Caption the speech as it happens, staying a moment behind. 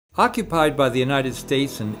Occupied by the United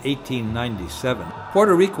States in 1897,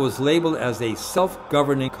 Puerto Rico was labeled as a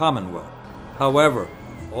self-governing commonwealth. However,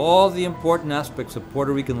 all the important aspects of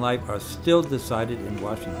Puerto Rican life are still decided in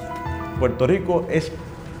Washington. Puerto Rico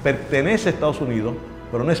pertenece a Estados Unidos,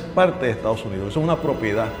 pero no es parte de Estados Unidos, es una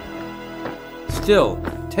propiedad. Still,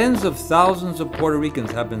 tens of thousands of Puerto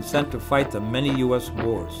Ricans have been sent to fight the many U.S.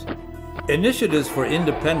 wars. Initiatives for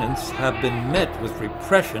independence have been met with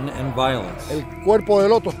repression and violence. El cuerpo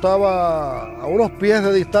del otro estaba a unos pies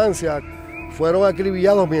de distancia, fueron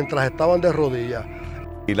acribillados mientras estaban de rodillas.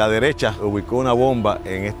 Y la derecha ubicó una bomba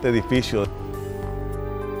en este edificio.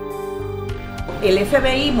 El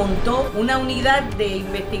FBI montó una unidad de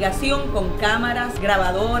investigación con cámaras,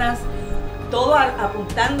 grabadoras, todo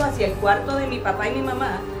apuntando hacia el cuarto de mi papá y mi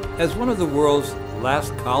mamá. As one of the world's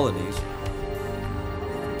last colonies,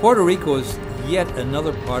 Puerto Rico is yet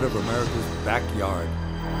another part of America's backyard.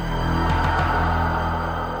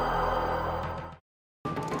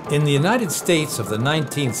 In the United States of the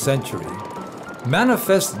 19th century,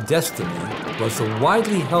 manifest destiny was the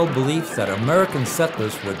widely held belief that American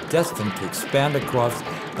settlers were destined to expand across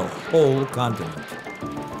the whole continent.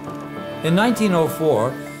 In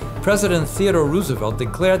 1904, President Theodore Roosevelt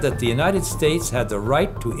declared that the United States had the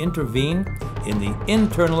right to intervene in the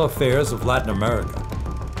internal affairs of Latin America.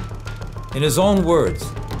 In his own words,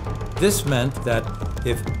 this meant that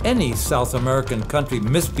if any South American country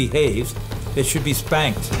misbehaves, it should be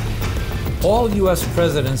spanked. All U.S.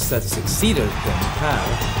 presidents that succeeded him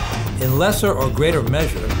have, in lesser or greater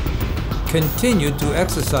measure, continued to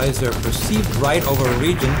exercise their perceived right over a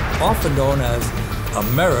region often known as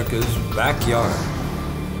America's backyard.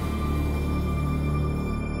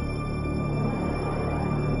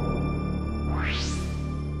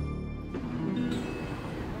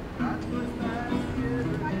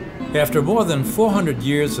 After more than 400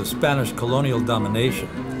 years of Spanish colonial domination,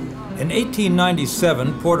 in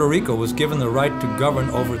 1897, Puerto Rico was given the right to govern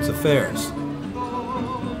over its affairs.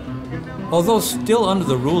 Although still under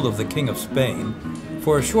the rule of the King of Spain,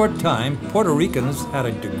 for a short time, Puerto Ricans had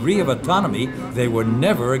a degree of autonomy they were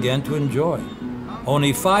never again to enjoy.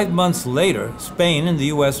 Only 5 months later, Spain and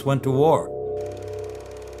the U.S. went to war.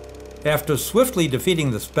 After swiftly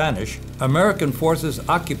defeating the Spanish, American forces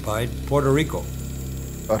occupied Puerto Rico.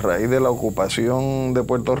 A raíz de la ocupación de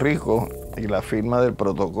Puerto Rico y la firma del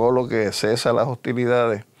protocolo que cesa las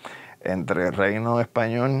hostilidades entre el Reino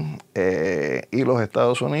Español y los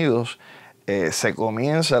Estados Unidos, se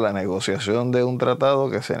comienza la negociación de un tratado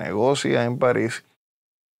que se negocia en París.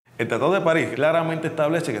 El Tratado de París claramente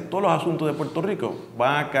establece que todos los asuntos de Puerto Rico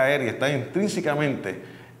van a caer y están intrínsecamente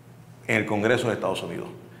en el Congreso de Estados Unidos.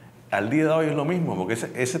 Al día de hoy es lo mismo, porque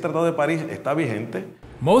ese Tratado de París está vigente.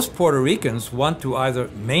 Most Puerto Ricans want to either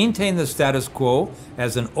maintain the status quo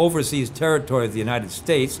as an overseas territory of the United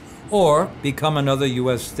States or become another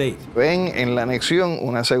U.S. state. Ven en la anexión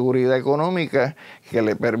una seguridad económica que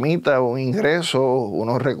le permita un ingreso,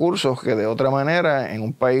 unos recursos que de otra manera en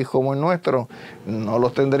un país como el nuestro no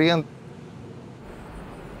los tendrían.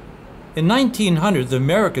 In 1900, the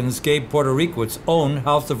Americans gave Puerto Rico its own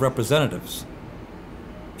House of Representatives.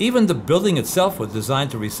 Even the building itself was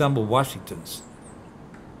designed to resemble Washington's.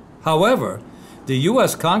 However, the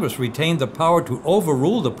U.S. Congress retained the power to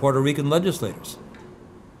overrule the Puerto Rican legislators.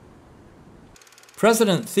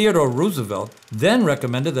 President Theodore Roosevelt then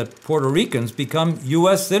recommended that Puerto Ricans become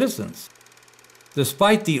U.S. citizens.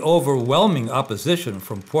 Despite the overwhelming opposition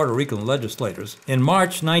from Puerto Rican legislators, in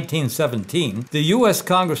March 1917, the U.S.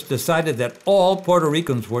 Congress decided that all Puerto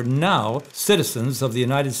Ricans were now citizens of the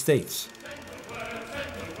United States.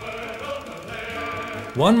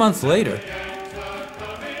 1 month later,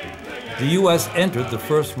 the U.S. entered the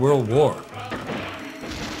First World War.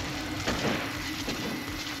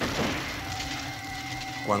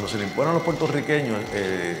 Cuando se le impone a los puertorriqueños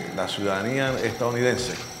la ciudadanía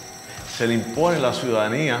estadounidense, se le impone la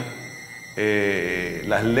ciudadanía,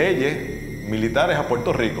 las leyes militares a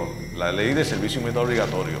Puerto Rico, la ley de servicio militar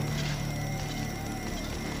obligatorio.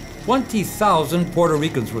 20,000 Puerto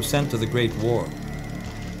Ricans were sent to the Great War.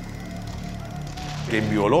 Quien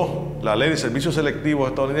violó la ley de servicios selectivos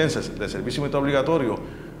estadounidenses de servicio militar obligatorio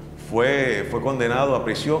fue condenado a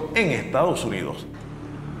prisión en Estados Unidos.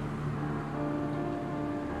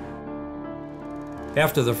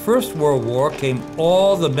 After the First World War came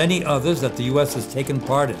all the many others that the U.S. has taken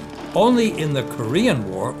part in. Only in the Korean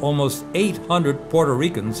War, almost 800 Puerto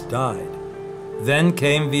Ricans died. Then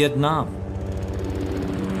came Vietnam.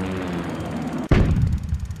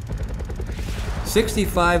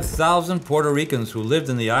 65,000 Puerto Ricans who lived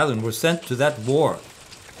in the island were sent to that war.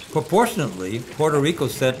 Proportionately, Puerto Rico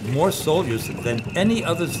sent more soldiers than any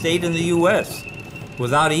other state in the U.S.,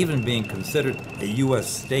 without even being considered a U.S.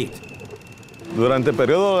 state. Durante el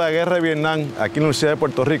periodo de la Guerra de Vietnam, aquí en la Universidad de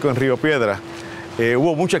Puerto Rico, en Río Piedra,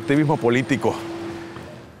 hubo mucho activismo político.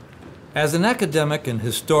 As an academic and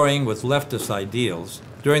historian with leftist ideals,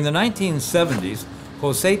 during the 1970s,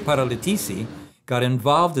 José Paralitici got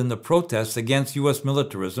involved in the protests against U.S.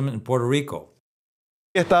 militarism in Puerto Rico.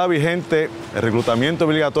 Estaba vigente el reclutamiento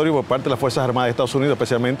obligatorio por parte de las Fuerzas Armadas de Estados Unidos,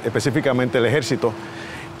 específicamente el Ejército,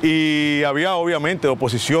 y había obviamente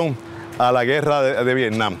oposición a la Guerra de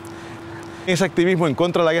Vietnam. Ese activismo en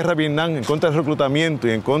contra de la Guerra de Vietnam, en contra del reclutamiento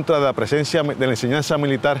y en contra de la presencia de la enseñanza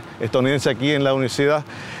militar estadounidense aquí en la universidad,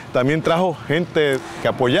 también trajo gente que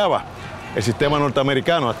apoyaba el sistema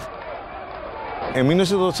norteamericano. En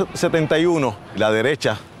 1971, la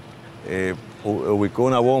derecha ubicó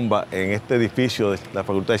una bomba en este edificio de la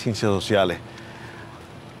Facultad de Ciencias Sociales.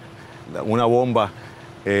 Una bomba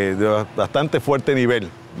de bastante fuerte nivel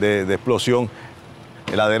de explosión.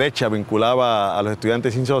 La derecha vinculaba a los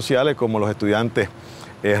estudiantes de Ciencias Sociales como los estudiantes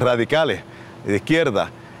radicales, de izquierda.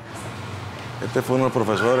 Este fue uno de los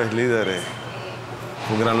profesores líderes,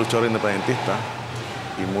 un gran luchador independentista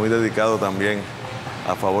y muy dedicado también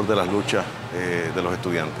a favor de las luchas de los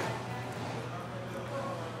estudiantes.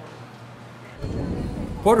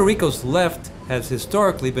 Puerto Rico's left has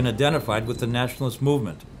historically been identified with the nationalist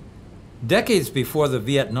movement. Decades before the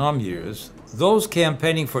Vietnam years, those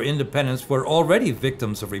campaigning for independence were already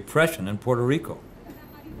victims of repression in Puerto Rico.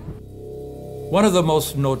 One of the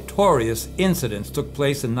most notorious incidents took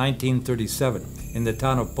place in 1937 in the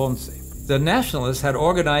town of Ponce. The nationalists had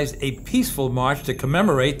organized a peaceful march to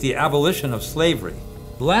commemorate the abolition of slavery.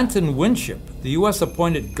 Blanton Winship, the U.S.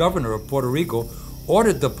 appointed governor of Puerto Rico,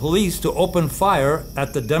 ordered the police to open fire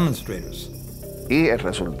at the demonstrators. Y el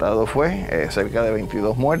resultado fue cerca de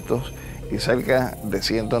 22 muertos y cerca de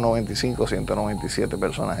 195, 197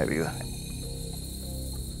 personas heridas.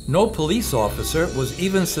 No police officer was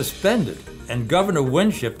even suspended, and Governor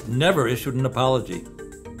Winship never issued an apology.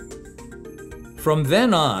 From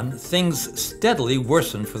then on, things steadily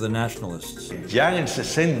worsened for the nationalists. Ya en el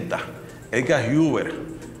 60, Edgar Hoover,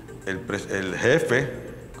 el jefe,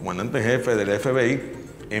 comandante en jefe del FBI,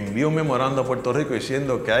 envió un memorando a Puerto Rico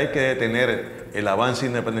diciendo que hay que detener el avance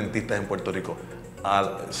independentista en Puerto Rico,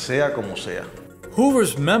 sea como sea.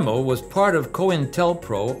 Hoover's memo was part of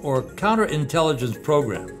COINTELPRO, or Counterintelligence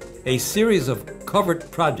Program, a series of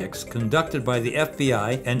covert projects conducted by the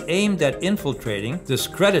FBI and aimed at infiltrating,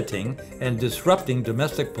 discrediting, and disrupting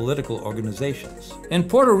domestic political organizations. In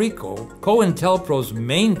Puerto Rico, COINTELPRO's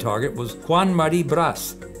main target was Juan Marie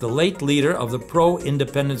Bras, the late leader of the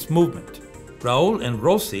pro-independence movement. Raúl and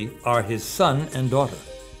Rosy are his son and daughter.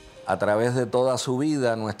 A través de toda su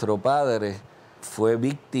vida, nuestro padre fue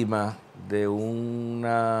víctima de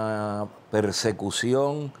una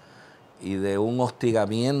persecución y de un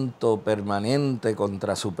hostigamiento permanente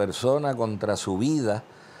contra su persona, contra su vida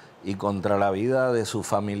y contra la vida de sus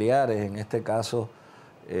familiares, en este caso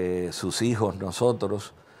sus hijos,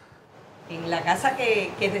 nosotros. En la casa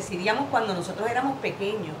que residíamos cuando nosotros éramos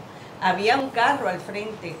pequeños, había un carro al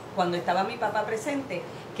frente, cuando estaba mi papá presente,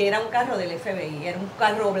 que era un carro del FBI, era un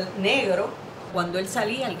carro negro. Cuando él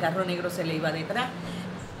salía, el carro negro se le iba detrás.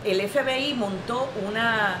 El FBI montó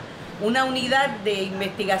una unidad de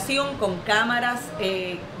investigación con cámaras,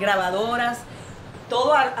 grabadoras,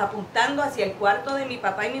 todo apuntando hacia el cuarto de mi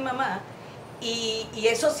papá y mi mamá, y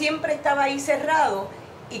eso siempre estaba ahí cerrado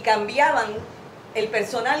y cambiaban el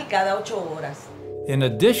personal cada 8 horas. In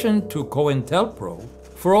addition to COINTELPRO,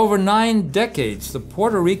 for over 9 decades, the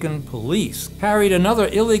Puerto Rican police carried another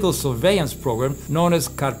illegal surveillance program known as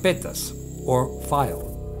carpetas, or file.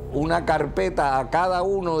 Una carpeta a cada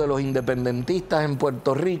uno de los independentistas en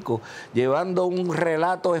Puerto Rico, llevando un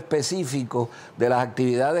relato específico de las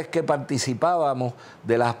actividades que participábamos,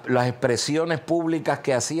 de las expresiones públicas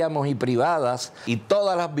que hacíamos y privadas, y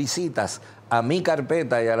todas las visitas a mi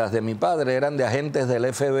carpeta y a las de mi padre eran de agentes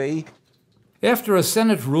del FBI. After a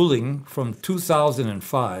Senate ruling from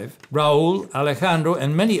 2005, Raúl, Alejandro,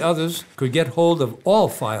 and many others could get hold of all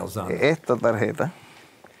files on it. Esta tarjeta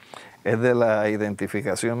es de la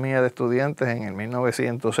identificación mía de estudiantes en el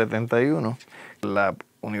 1971. La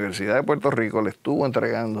Universidad de Puerto Rico le estuvo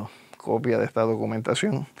entregando copia de esta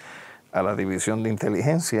documentación a la División de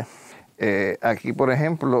Inteligencia. Aquí, por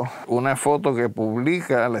ejemplo, una foto que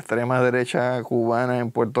publica la extrema derecha cubana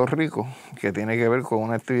en Puerto Rico, que tiene que ver con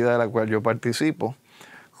una actividad de la cual yo participo,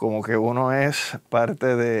 como que uno es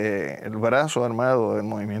parte del brazo armado del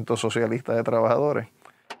Movimiento Socialista de Trabajadores.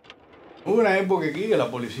 Hubo una época aquí que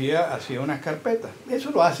la policía hacía unas carpetas.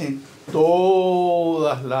 Eso lo hacen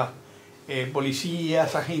todas las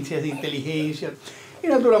policías, agencias de inteligencia. Y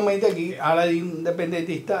naturalmente aquí a la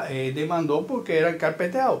independentista demandó porque eran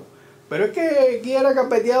carpeteados. Pero es que aquí era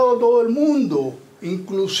carpeteado todo el mundo,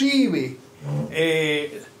 inclusive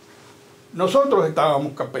nosotros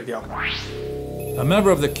estábamos carpeteados. A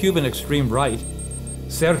member of the Cuban extreme right,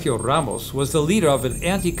 Sergio Ramos was the leader of an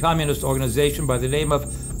anti-communist organization by the name of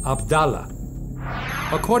Abdallah.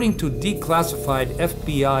 According to declassified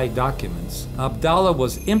FBI documents, Abdallah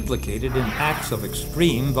was implicated in acts of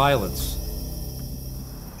extreme violence.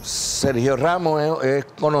 Sergio Ramos es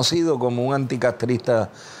conocido como un anticastrista,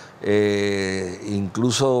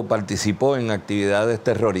 incluso participó en actividades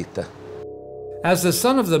terroristas. As the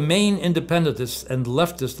son of the main independentist and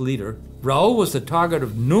leftist leader, Raúl was the target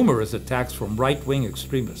of numerous attacks from right-wing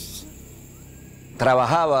extremists.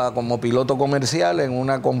 Trabajaba como piloto comercial en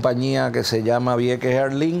una compañía que se llama Vieques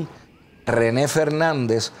Airlines. René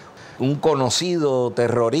Fernández, un conocido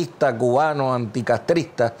terrorista cubano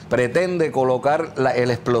anticastrista, pretende colocar el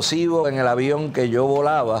explosivo en el avión que yo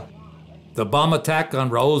volaba. The bomb attack on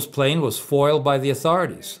Raúl's plane was foiled by the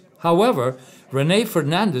authorities. However, René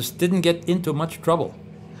Fernández didn't get into much trouble.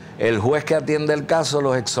 El juez que atiende el caso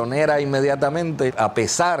los exonera inmediatamente, a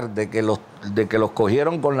pesar de que los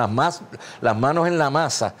cogieron con las manos en la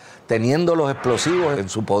masa, teniendo los explosivos en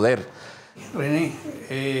su poder. René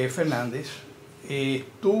Fernández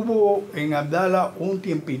estuvo en Abdala un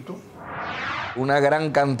tiempito. Una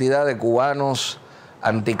gran cantidad de cubanos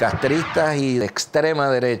anticastristas y de extrema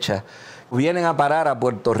derecha vienen a parar a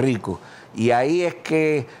Puerto Rico. Y ahí es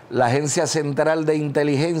que la Agencia Central de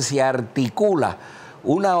Inteligencia articula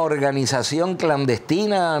una organización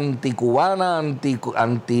clandestina, anticubana,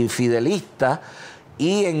 antifidelista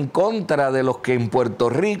y en contra de los que en Puerto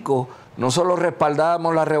Rico no solo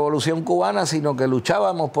respaldábamos la Revolución Cubana, sino que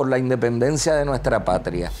luchábamos por la independencia de nuestra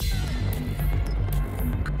patria.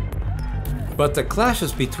 But the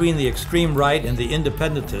clashes between the extreme right and the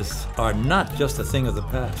independentists are not just a thing of the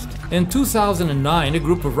past. In 2009, a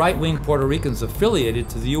group of right-wing Puerto Ricans affiliated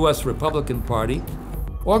to the U.S. Republican Party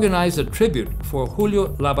organized a tribute for Julio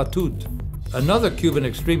Labatut, another Cuban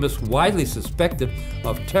extremist widely suspected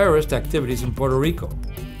of terrorist activities in Puerto Rico.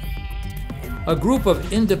 A group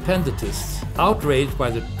of independentists, outraged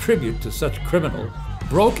by the tribute to such criminal,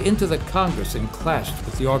 broke into the Congress and clashed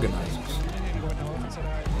with the organizers.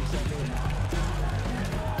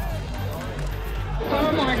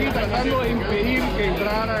 Estábamos aquí tratando de impedir que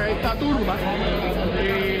entrara esta turba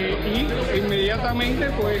y inmediatamente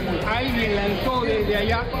pues alguien lanzó desde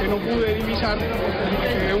allá, que no pude divisar,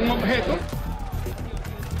 un objeto.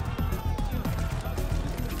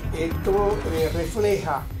 Esto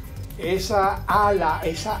refleja esa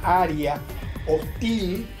área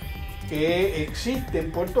hostil que existe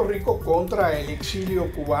en Puerto Rico contra el exilio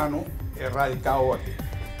cubano radicado aquí.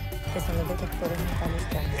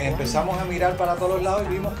 Empezamos a mirar para todos lados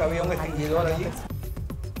y vimos que había un extinguidor allí.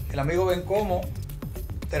 El amigo Bencomo,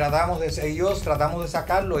 tratamos de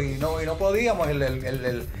sacarlo y no podíamos.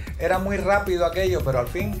 Era muy rápido aquello, pero al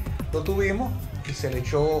fin lo tuvimos y se le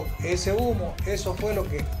echó ese humo. Eso fue lo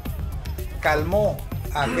que calmó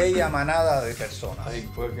a aquella manada de personas. Ahí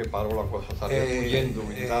fue que paró la cosa, salió huyendo,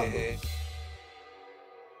 gritando.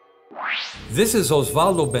 This is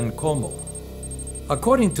Osvaldo Bencomo.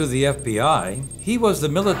 According to the FBI, he was the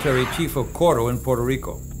military chief of Coro in Puerto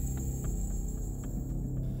Rico.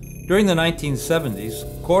 During the 1970s,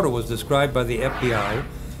 Coro was described by the FBI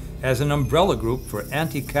as an umbrella group for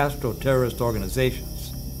anti-Castro terrorist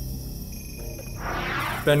organizations.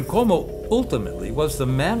 Bencomo ultimately was the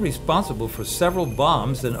man responsible for several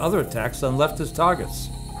bombs and other attacks on leftist targets.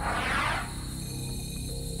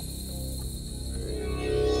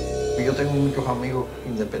 Yo tengo muchos amigos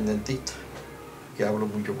independentistas que hablo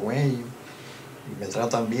mucho con ellos y me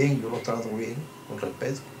tratan bien, yo los trato bien, con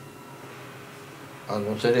respeto. A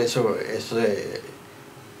no ser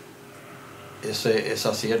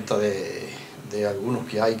esa cierta de algunos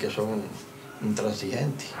que hay que son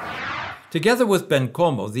intransigentes. Together with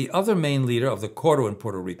Bencomo, the other main leader of the Coro in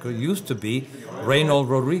Puerto Rico used to be Reynold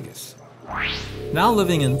Rodriguez. Now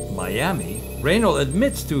living in Miami, Reynold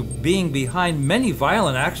admits to being behind many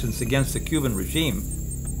violent actions against the Cuban regime,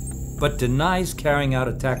 but denies carrying out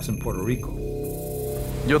attacks in Puerto Rico.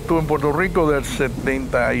 Yo estuve en Puerto Rico del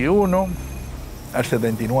 71 al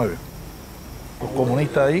 79. Los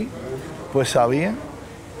comunistas ahí pues sabían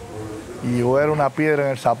y yo era una piedra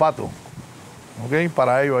en el zapato, ¿okay?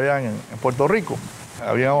 Para ellos allá en Puerto Rico.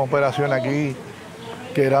 Había operaciones aquí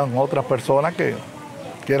que eran otras personas que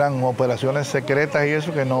eran operaciones secretas y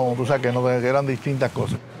eso que no, tú sabes, que eran distintas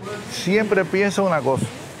cosas. Siempre pienso una cosa,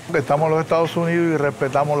 que estamos en los Estados Unidos y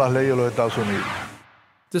respetamos las leyes de los Estados Unidos.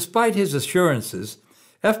 Despite his assurances,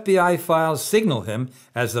 FBI files signal him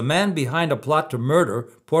as the man behind a plot to murder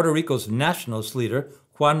Puerto Rico's nationalist leader,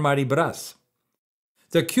 Juan Maribras.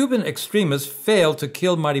 The Cuban extremists failed to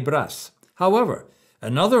kill Maribras. However,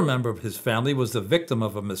 another member of his family was the victim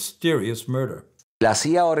of a mysterious murder. La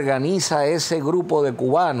CIA organiza ese grupo de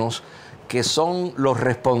cubanos que son los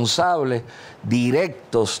responsables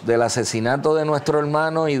directos del asesinato de nuestro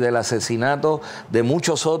hermano y del asesinato de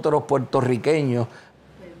muchos otros puertorriqueños.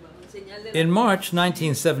 In March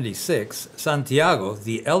 1976, Santiago,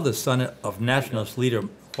 the eldest son of nationalist leader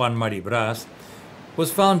Juan Maribras,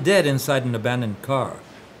 was found dead inside an abandoned car.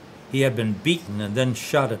 He had been beaten and then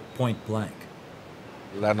shot at point blank.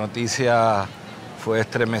 La noticia fue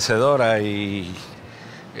estremecedora y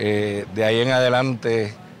de ahí en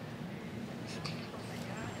adelante,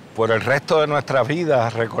 por el resto de nuestras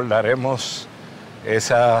vidas, recordaremos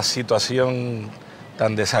esa situación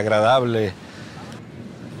tan desagradable.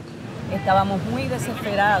 Estábamos muy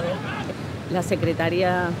desesperados. La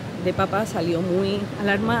secretaria de papá salió muy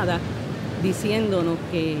alarmada diciéndonos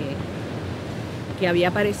que había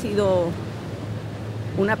aparecido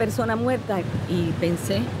una persona muerta y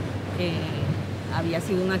pensé que había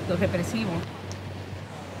sido un acto represivo.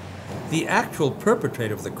 The actual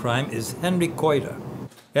perpetrator of the crime is Henry Coita.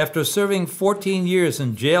 After serving 14 years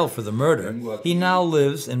in jail for the murder, he now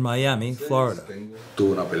lives in Miami, Florida.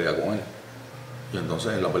 Tuve una pelea con él y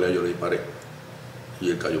entonces en la pelea yo le disparé y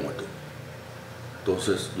él cayó muerto.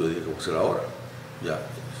 Entonces yo dije, ¿qué será ahora? Ya,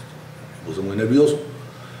 me puse muy nervioso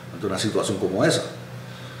ante una situación como esa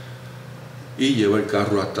y llevé el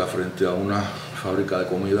carro hasta frente a una fábrica de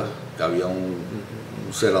comida, que había un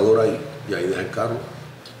celador ahí, y ahí dejé el carro.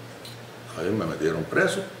 Ahí me metieron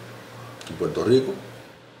preso en Puerto Rico.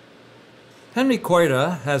 Henry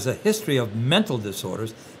Coita has a history of mental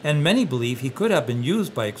disorders, and many believe he could have been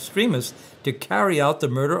used by extremists to carry out the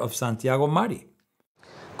murder of Santiago Mari.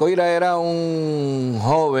 Coita era un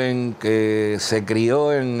joven que se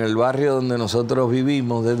crió en el barrio donde nosotros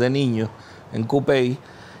vivimos desde niños, en Cupey,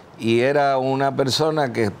 y era una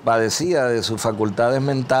persona que padecía de sus facultades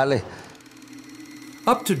mentales.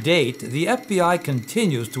 Up to date, the FBI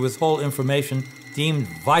continues to withhold information deemed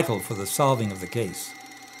vital for the solving of the case.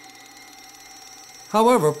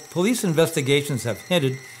 However, police investigations have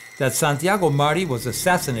hinted that Santiago Mari was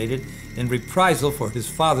assassinated in reprisal for his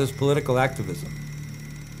father's political activism.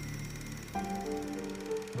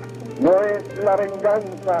 No es la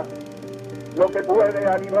venganza lo que puede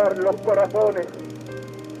animar los corazones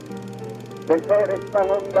de seres tan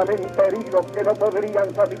hondamente heridos que no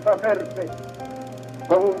podrían satisfacerse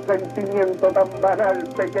con un sentimiento tan banal,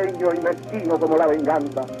 pequeño y mezquino como la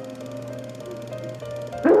venganza.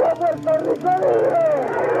 ¡Viva Puerto Rico libre!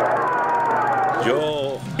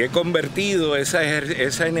 Yo he convertido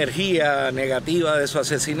esa energía negativa de su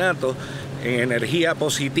asesinato en energía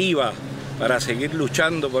positiva para seguir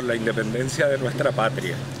luchando por la independencia de nuestra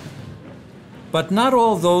patria. But not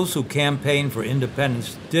all those who campaigned for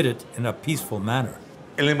independence did it in a peaceful manner.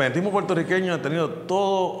 El independentismo puertorriqueño ha tenido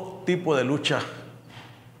todo tipo de lucha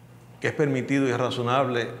que es permitido y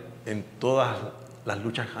razonable en todas las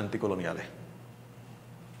luchas anticoloniales.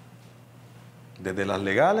 Desde las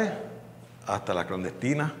legales hasta las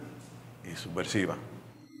clandestinas y subversivas.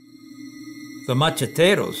 The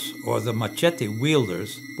macheteros, or the machete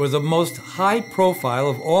wielders, were the most high profile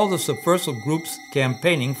of all the subversive groups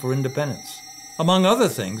campaigning for independence. Among other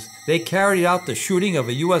things, they carried out the shooting of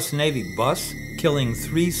a U.S. Navy bus, killing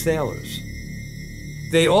 3 sailors.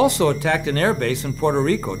 They also attacked an air base in Puerto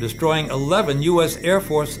Rico, destroying 11 U.S. Air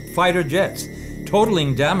Force fighter jets,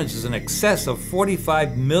 totaling damages in excess of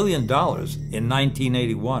 $45 million in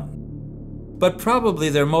 1981. But probably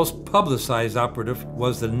their most publicized operative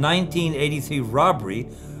was the 1983 robbery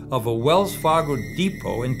of a Wells Fargo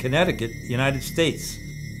depot in Connecticut, United States.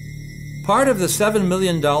 Part of the $7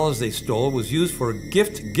 million they stole was used for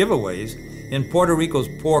gift giveaways in Puerto Rico's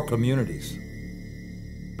poor communities.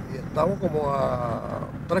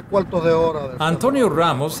 Antonio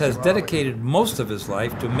Ramos has dedicated most of his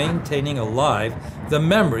life to maintaining alive the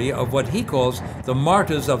memory of what he calls the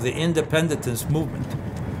martyrs of the independence movement.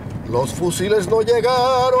 Los fusiles no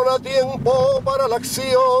llegaron a tiempo para la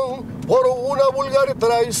acción, por una vulgar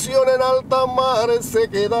traición en alta mar se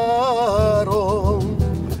quedaron.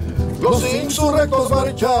 Los insurrectos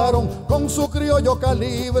marcharon con su criollo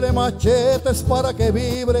calibre, machetes para que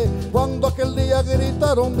vibre. Cuando aquel día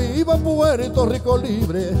gritaron, viva Puerto Rico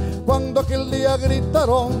libre. Cuando aquel día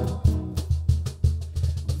gritaron,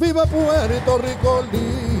 viva Puerto Rico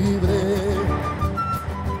libre.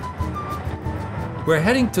 We're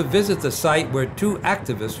heading to visit the site where 2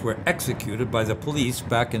 activists were executed by the police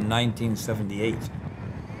back in 1978.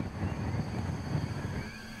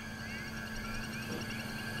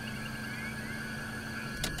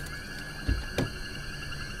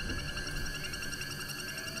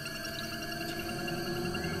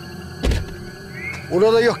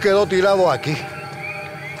 Uno de ellos quedó tirado aquí.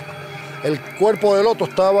 El cuerpo del otro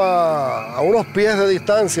estaba a unos pies de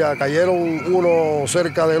distancia, cayeron uno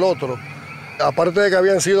cerca del otro. Aparte de que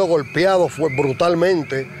habían sido golpeados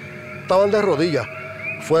brutalmente, estaban de rodillas.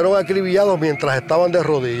 Fueron acribillados mientras estaban de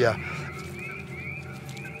rodillas.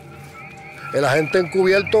 El agente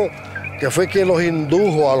encubierto, que fue quien los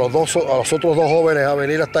indujo a los otros dos jóvenes a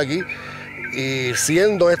venir hasta aquí, y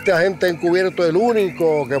siendo este agente encubierto el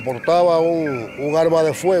único que portaba un arma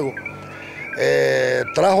de fuego,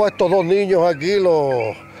 trajo a estos dos niños aquí,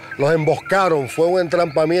 los emboscaron, fue un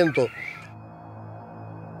entrampamiento.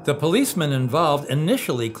 The policemen involved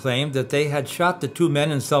initially claimed that they had shot the two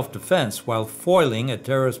men in self-defense while foiling a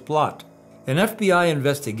terrorist plot. An FBI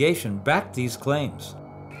investigation backed these claims.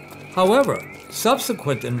 However,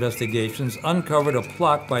 subsequent investigations uncovered a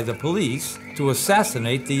plot by the police to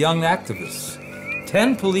assassinate the young activists.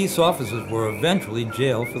 10 police officers were eventually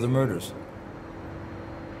jailed for the murders.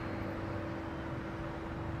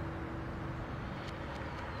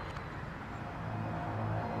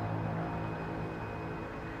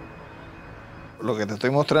 Lo que te estoy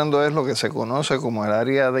mostrando es lo que se conoce como el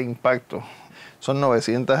área de impacto. Son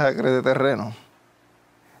 900 acres de terreno.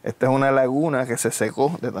 Esta es una laguna que se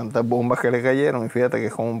secó de tantas bombas que le cayeron. Y fíjate que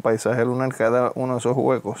es como un paisaje lunar. Cada uno de esos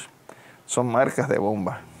huecos son marcas de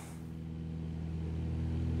bombas.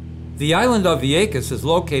 The island of Vieques is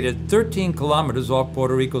located 13 kilometers off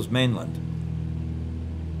Puerto Rico's mainland.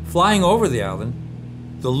 Flying over the island,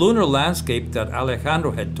 the lunar landscape that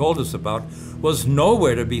Alejandro had told us about was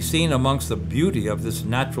nowhere to be seen amongst the beauty of this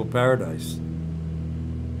natural paradise.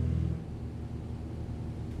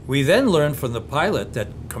 We then learned from the pilot that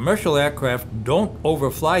commercial aircraft don't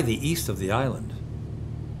overfly the east of the island.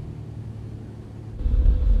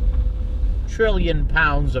 Trillion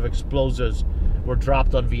pounds of explosives were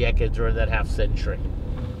dropped on Vieques during that half century.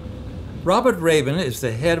 Robert Rabin is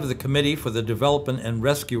the head of the Committee for the Development and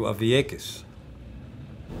Rescue of Vieques.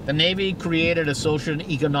 The Navy created a social and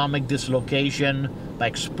economic dislocation by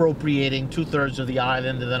expropriating 2/3 of the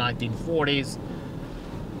island in the 1940s,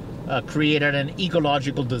 created an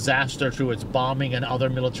ecological disaster through its bombing and other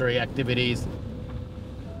military activities.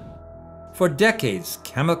 For decades,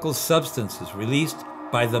 chemical substances released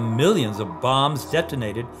by the millions of bombs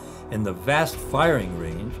detonated in the vast firing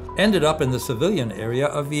range ended up in the civilian area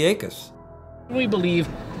of Vieques. We believe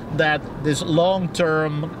that this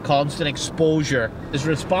long-term constant exposure is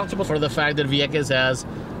responsible for the fact that Vieques has,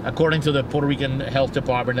 according to the Puerto Rican Health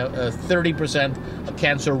Department, a 30%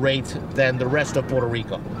 cancer rate than the rest of Puerto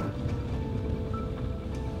Rico.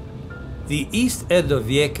 The east end of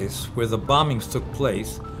Vieques, where the bombings took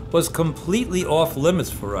place, was completely off limits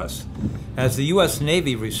for us, as the U.S.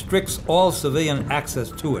 Navy restricts all civilian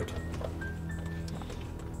access to it.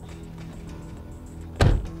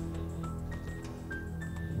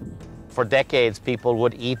 For decades, people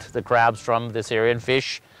would eat the crabs from this area and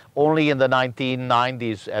fish. Only in the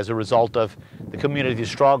 1990s, as a result of the community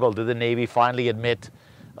struggle, did the Navy finally admit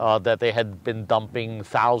that they had been dumping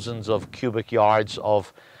thousands of cubic yards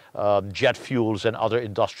of jet fuels and other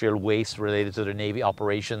industrial waste related to the Navy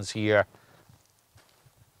operations here.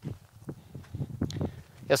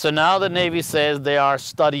 Yeah, so now the Navy says they are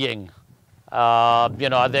studying.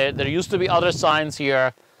 There used to be other signs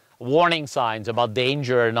here, warning signs about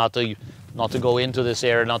danger, not to go into this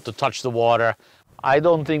area, not to touch the water. I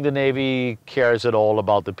don't think the Navy cares at all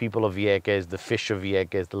about the people of Vieques, the fish of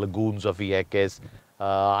Vieques, the lagoons of Vieques.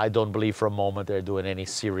 I don't believe for a moment they're doing any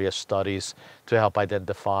serious studies to help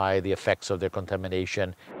identify the effects of their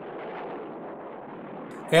contamination.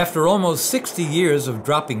 After almost 60 years of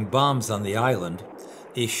dropping bombs on the island,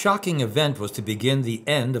 a shocking event was to begin the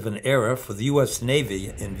end of an era for the U.S.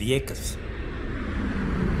 Navy in Vieques.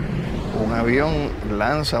 Un avión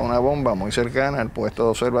lanza una bomba muy cercana al puesto de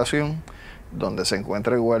observación donde se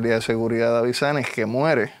encuentra el guardia de seguridad de Avisanes, que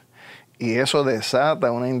muere, y eso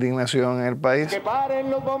desata una indignación en el país. Que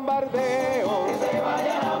paren los bombardeos, que se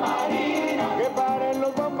vaya la marina, que paren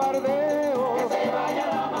los bombardeos, que se vaya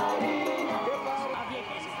la marina,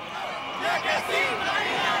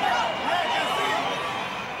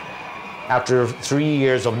 After 3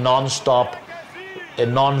 years of non-stop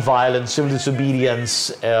and non-violent civil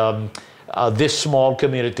disobedience, this small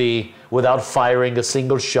community, without firing a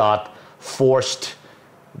single shot, forced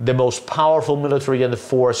the most powerful military and the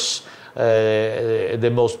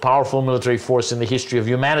most powerful military force in the history of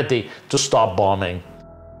humanity to stop bombing.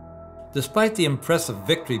 Despite the impressive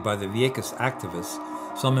victory by the Vieques activists,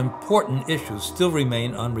 some important issues still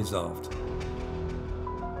remain unresolved.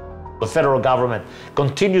 The federal government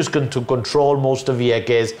continues to control most of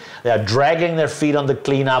Vieques. They are dragging their feet on the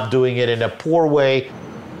cleanup, doing it in a poor way.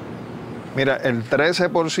 Mira, el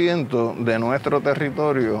 13% de nuestro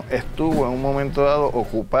territorio estuvo en un momento dado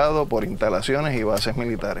ocupado por instalaciones y bases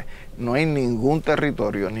militares. No hay ningún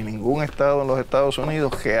territorio ni ningún estado en los Estados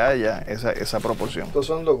Unidos que haya esa proporción. Estos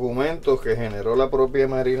son documentos que generó la propia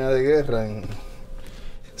Marina de Guerra.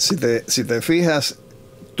 Si te fijas,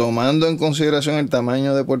 tomando en consideración el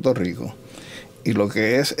tamaño de Puerto Rico y lo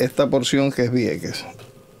que es esta porción que es Vieques,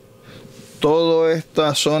 todas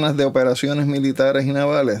estas zonas de operaciones militares y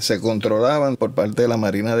navales se controlaban por parte de la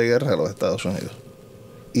Marina de Guerra de los Estados Unidos.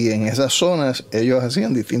 Y en esas zonas ellos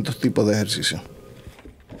hacían distintos tipos de ejercicios.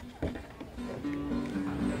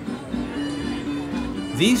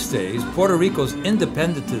 These days, Puerto Rico's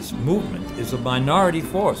independentist movement is a minority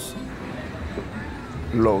force.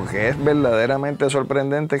 Lo que es verdaderamente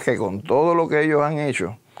sorprendente es que con todo lo que ellos han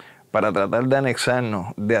hecho para tratar de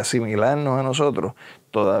anexarnos, de asimilarnos a nosotros,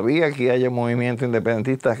 todavía aquí haya movimientos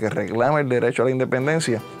independentistas que reclaman el derecho a la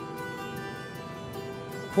independencia.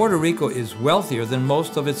 Puerto Rico is wealthier than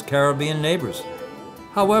most of its Caribbean neighbors.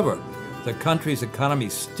 However, the country's economy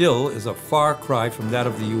still is a far cry from that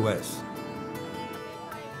of the U.S.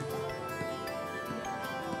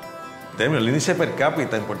 El índice per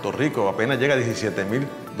cápita en Puerto Rico apenas llega a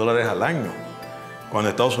 $17,000 al año. Cuando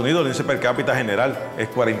en Estados Unidos el índice per cápita general es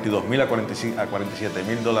 $42,000 a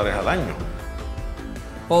 $47,000 al año.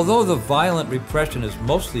 Although the violent repression is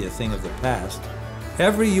mostly a thing of the past,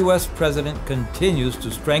 every U.S. president continues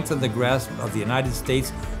to strengthen the grasp of the United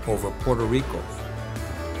States over Puerto Rico